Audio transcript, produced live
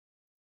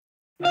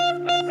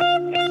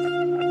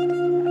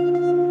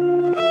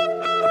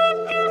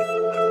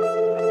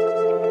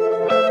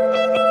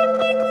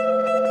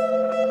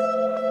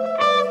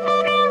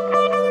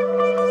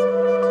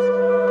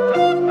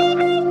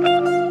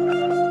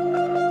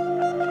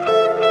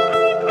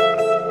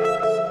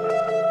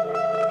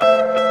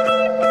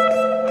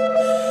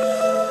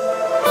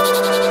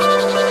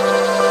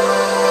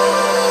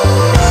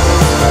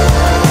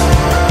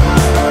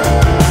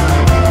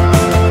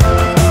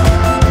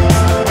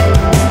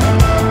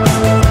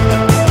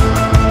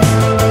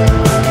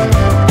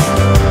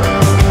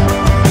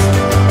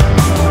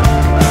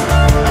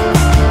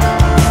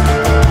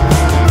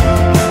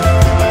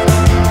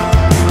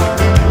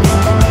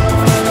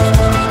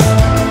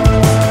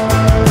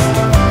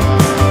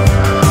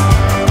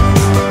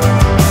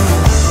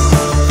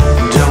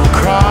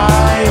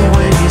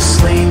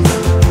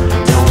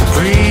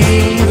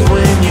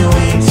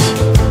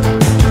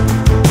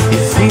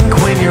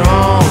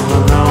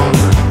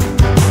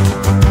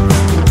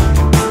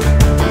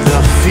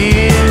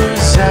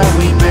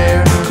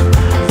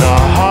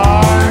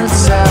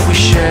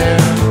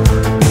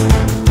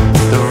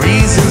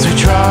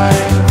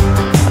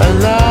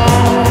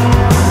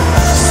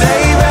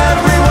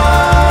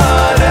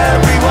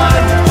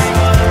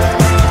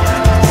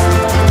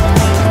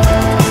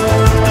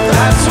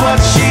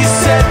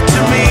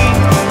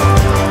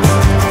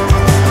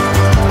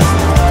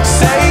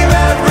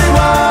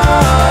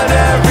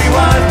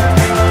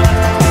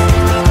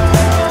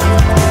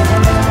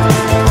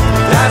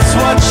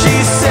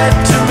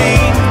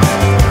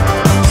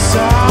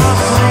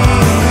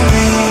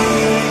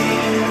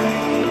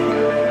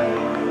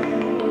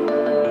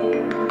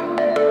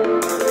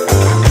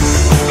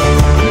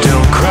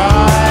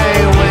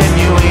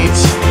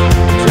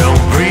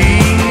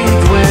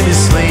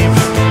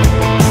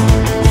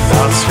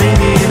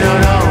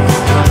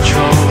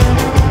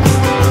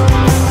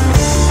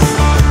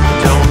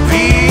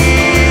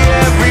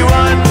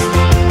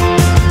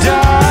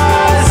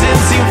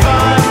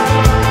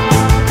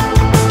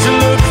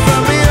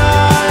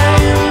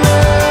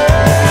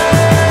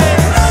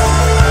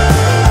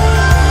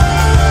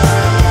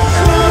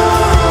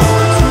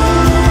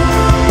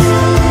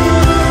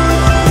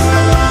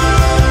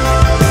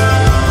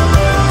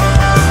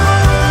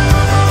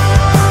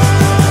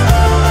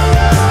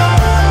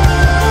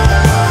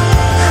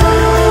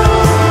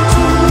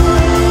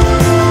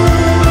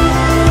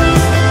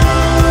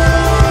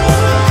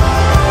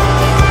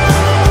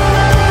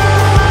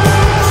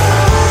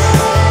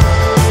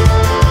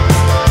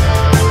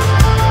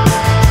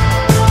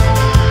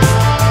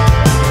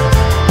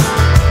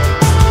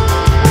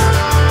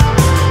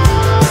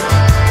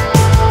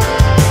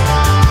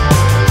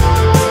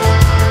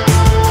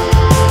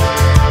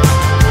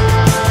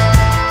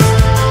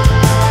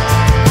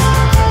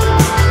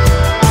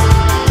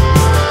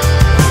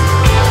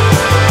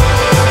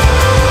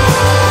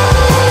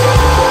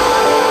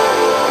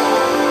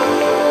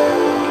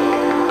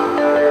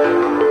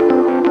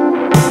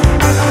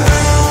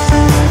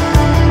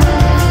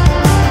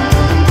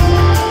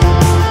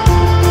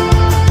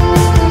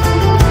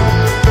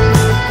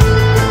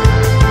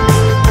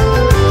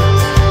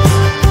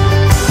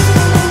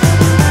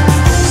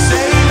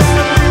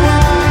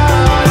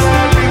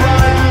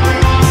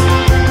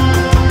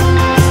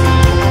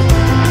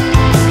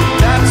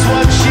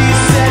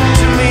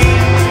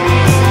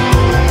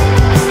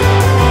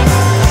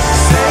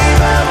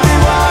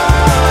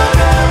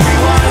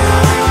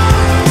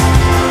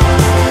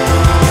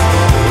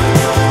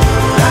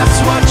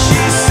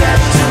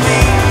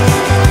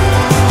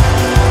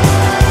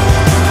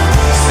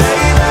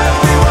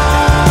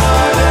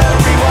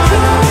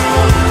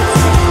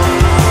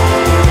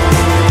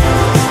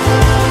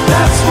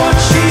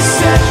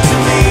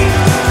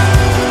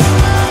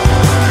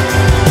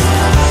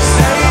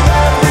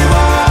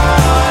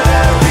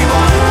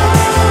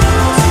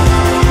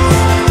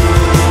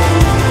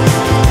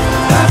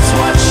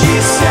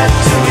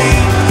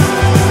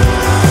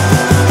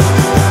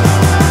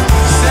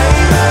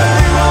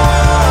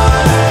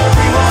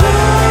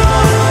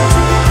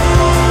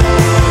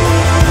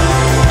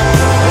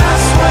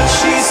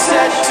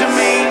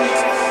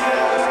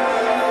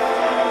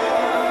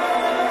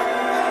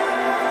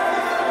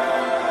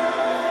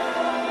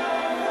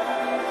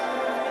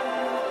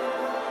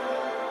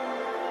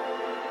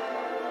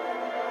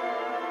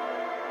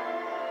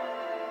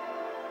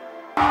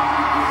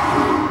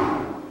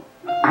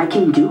I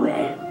can do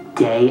it.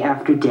 Day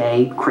after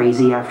day,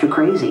 crazy after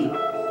crazy.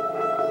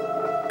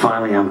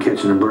 Finally, I'm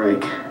catching a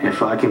break.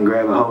 If I can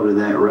grab a hold of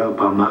that rope,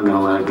 I'm not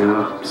gonna let it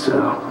go.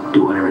 So,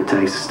 do whatever it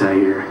takes to stay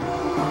here.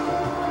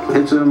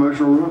 It's an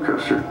emotional roller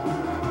coaster.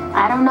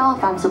 I don't know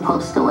if I'm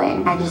supposed to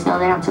win. I just know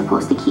that I'm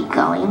supposed to keep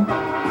going.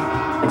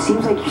 It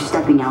seems like you're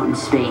stepping out in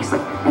space,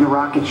 like in a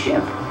rocket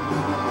ship.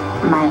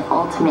 My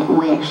ultimate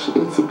wish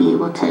is to be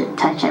able to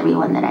touch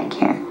everyone that I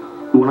can.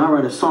 When I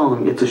write a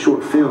song, it's a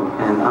short film,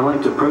 and I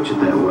like to approach it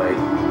that way.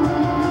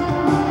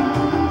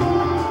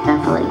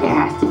 I feel like there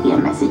has to be a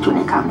message when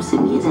it comes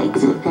to music,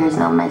 because if there's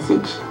no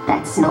message,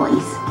 that's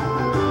noise.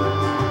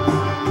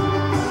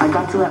 I I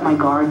got to let my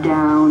guard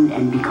down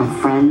and become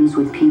friends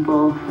with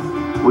people.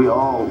 We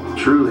all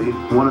truly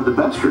wanted the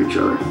best for each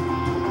other.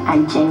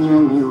 I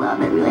genuinely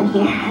love everyone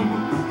here.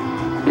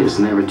 It's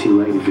never too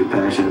late if you're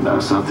passionate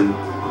about something.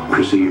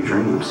 Pursue your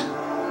dreams.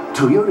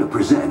 Toyota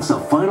presents the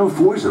Final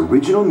Four's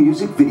original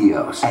music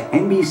videos at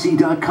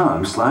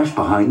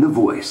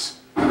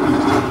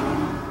NBC.com/BehindTheVoice.